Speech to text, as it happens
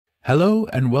Hello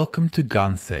and welcome to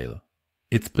Garden Sale.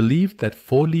 It's believed that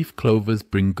four-leaf clovers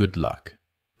bring good luck,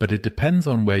 but it depends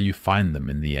on where you find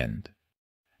them in the end.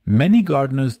 Many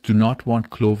gardeners do not want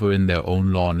clover in their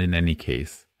own lawn in any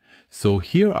case, so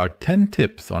here are 10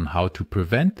 tips on how to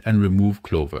prevent and remove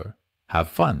clover. Have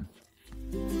fun!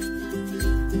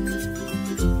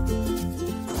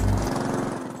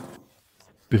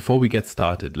 Before we get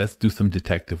started, let's do some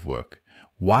detective work.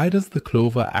 Why does the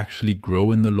clover actually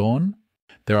grow in the lawn?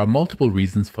 There are multiple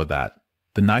reasons for that.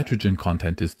 The nitrogen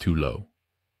content is too low.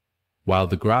 While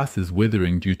the grass is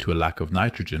withering due to a lack of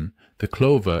nitrogen, the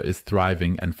clover is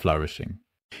thriving and flourishing.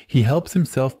 He helps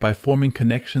himself by forming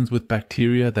connections with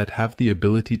bacteria that have the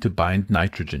ability to bind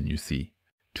nitrogen, you see.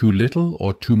 Too little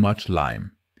or too much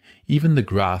lime. Even the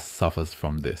grass suffers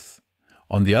from this.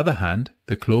 On the other hand,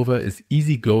 the clover is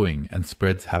easygoing and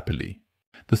spreads happily.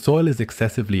 The soil is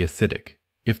excessively acidic.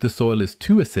 If the soil is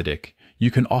too acidic, you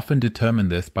can often determine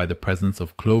this by the presence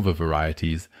of clover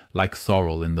varieties like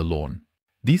sorrel in the lawn.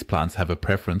 These plants have a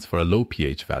preference for a low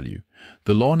pH value.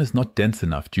 The lawn is not dense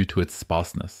enough due to its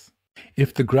sparseness.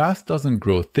 If the grass doesn't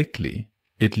grow thickly,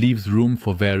 it leaves room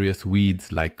for various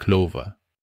weeds like clover.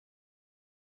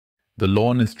 The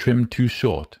lawn is trimmed too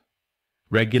short.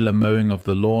 Regular mowing of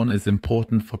the lawn is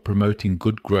important for promoting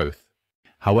good growth.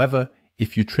 However,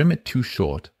 if you trim it too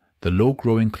short, the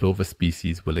low-growing clover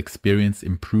species will experience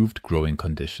improved growing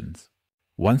conditions.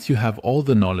 Once you have all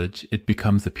the knowledge, it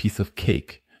becomes a piece of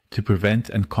cake to prevent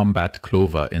and combat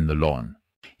clover in the lawn.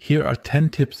 Here are 10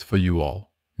 tips for you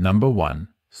all. Number 1.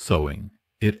 Sowing.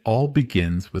 It all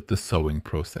begins with the sowing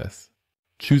process.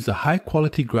 Choose a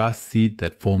high-quality grass seed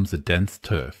that forms a dense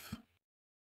turf,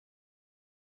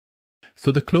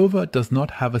 so the clover does not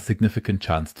have a significant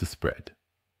chance to spread.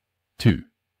 2.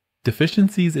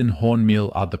 Deficiencies in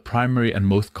hornmeal are the primary and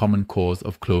most common cause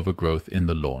of clover growth in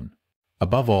the lawn.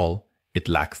 Above all, it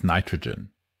lacks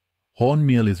nitrogen.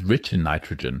 Hornmeal is rich in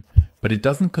nitrogen, but it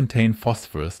doesn't contain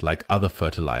phosphorus like other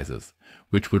fertilizers,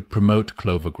 which would promote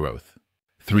clover growth.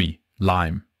 3.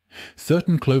 Lime.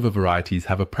 Certain clover varieties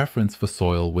have a preference for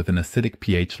soil with an acidic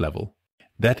pH level.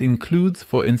 That includes,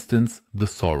 for instance, the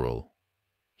sorrel.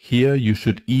 Here you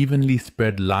should evenly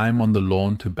spread lime on the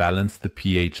lawn to balance the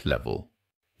pH level.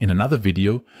 In another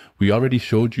video, we already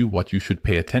showed you what you should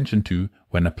pay attention to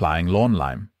when applying lawn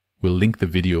lime. We'll link the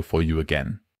video for you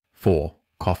again. 4.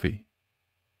 Coffee.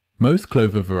 Most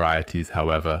clover varieties,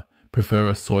 however, prefer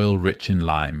a soil rich in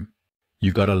lime.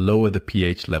 You gotta lower the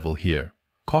pH level here.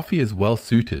 Coffee is well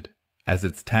suited, as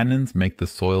its tannins make the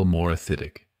soil more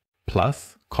acidic.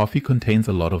 Plus, coffee contains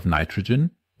a lot of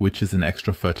nitrogen, which is an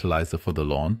extra fertilizer for the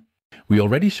lawn. We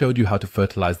already showed you how to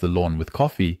fertilize the lawn with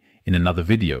coffee in another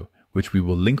video, which we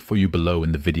will link for you below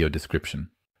in the video description.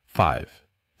 5.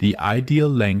 The ideal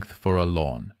length for a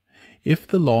lawn. If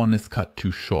the lawn is cut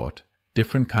too short,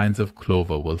 different kinds of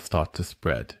clover will start to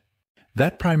spread.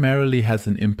 That primarily has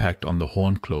an impact on the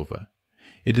horn clover.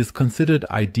 It is considered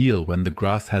ideal when the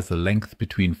grass has a length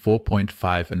between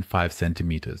 4.5 and 5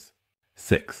 centimeters.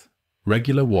 6.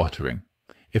 Regular watering.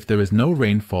 If there is no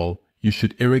rainfall, you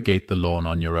should irrigate the lawn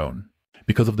on your own.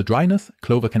 Because of the dryness,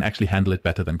 clover can actually handle it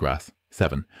better than grass.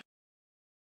 7.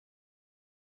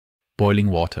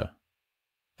 Boiling water.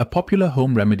 A popular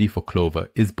home remedy for clover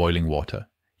is boiling water.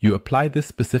 You apply this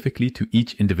specifically to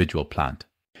each individual plant.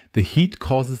 The heat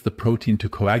causes the protein to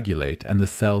coagulate and the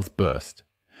cells burst.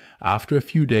 After a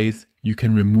few days, you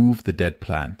can remove the dead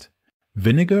plant.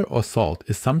 Vinegar or salt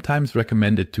is sometimes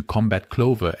recommended to combat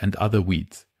clover and other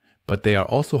weeds, but they are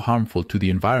also harmful to the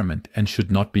environment and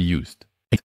should not be used.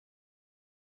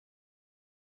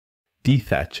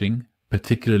 Dethatching,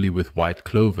 particularly with white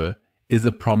clover, is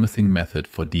a promising method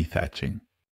for dethatching.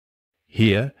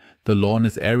 Here, the lawn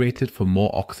is aerated for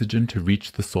more oxygen to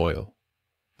reach the soil.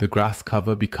 The grass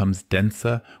cover becomes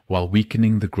denser while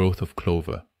weakening the growth of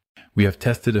clover. We have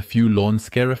tested a few lawn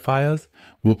scarifiers.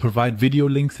 We'll provide video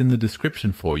links in the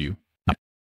description for you.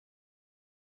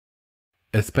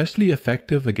 Especially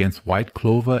effective against white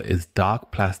clover is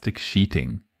dark plastic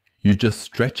sheeting. You just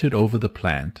stretch it over the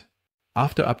plant.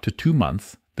 After up to 2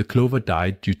 months, the clover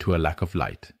died due to a lack of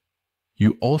light.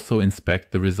 You also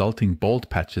inspect the resulting bald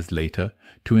patches later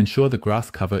to ensure the grass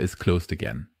cover is closed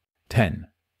again. 10.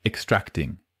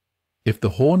 Extracting. If the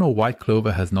horn or white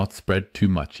clover has not spread too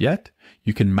much yet,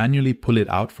 you can manually pull it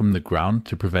out from the ground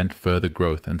to prevent further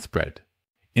growth and spread.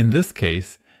 In this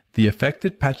case, the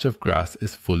affected patch of grass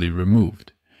is fully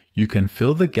removed. You can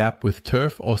fill the gap with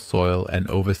turf or soil and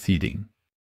overseeding.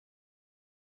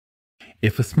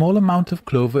 If a small amount of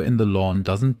clover in the lawn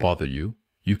doesn't bother you,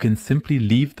 you can simply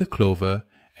leave the clover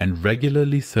and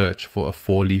regularly search for a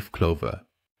four-leaf clover.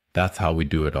 That's how we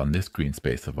do it on this green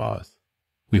space of ours.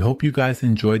 We hope you guys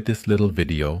enjoyed this little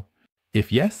video.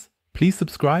 If yes, please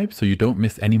subscribe so you don't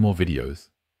miss any more videos.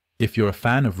 If you're a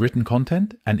fan of written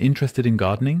content and interested in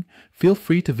gardening, feel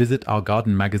free to visit our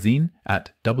garden magazine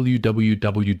at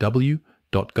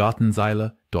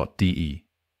www.gartenzeiler.de.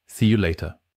 See you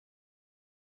later.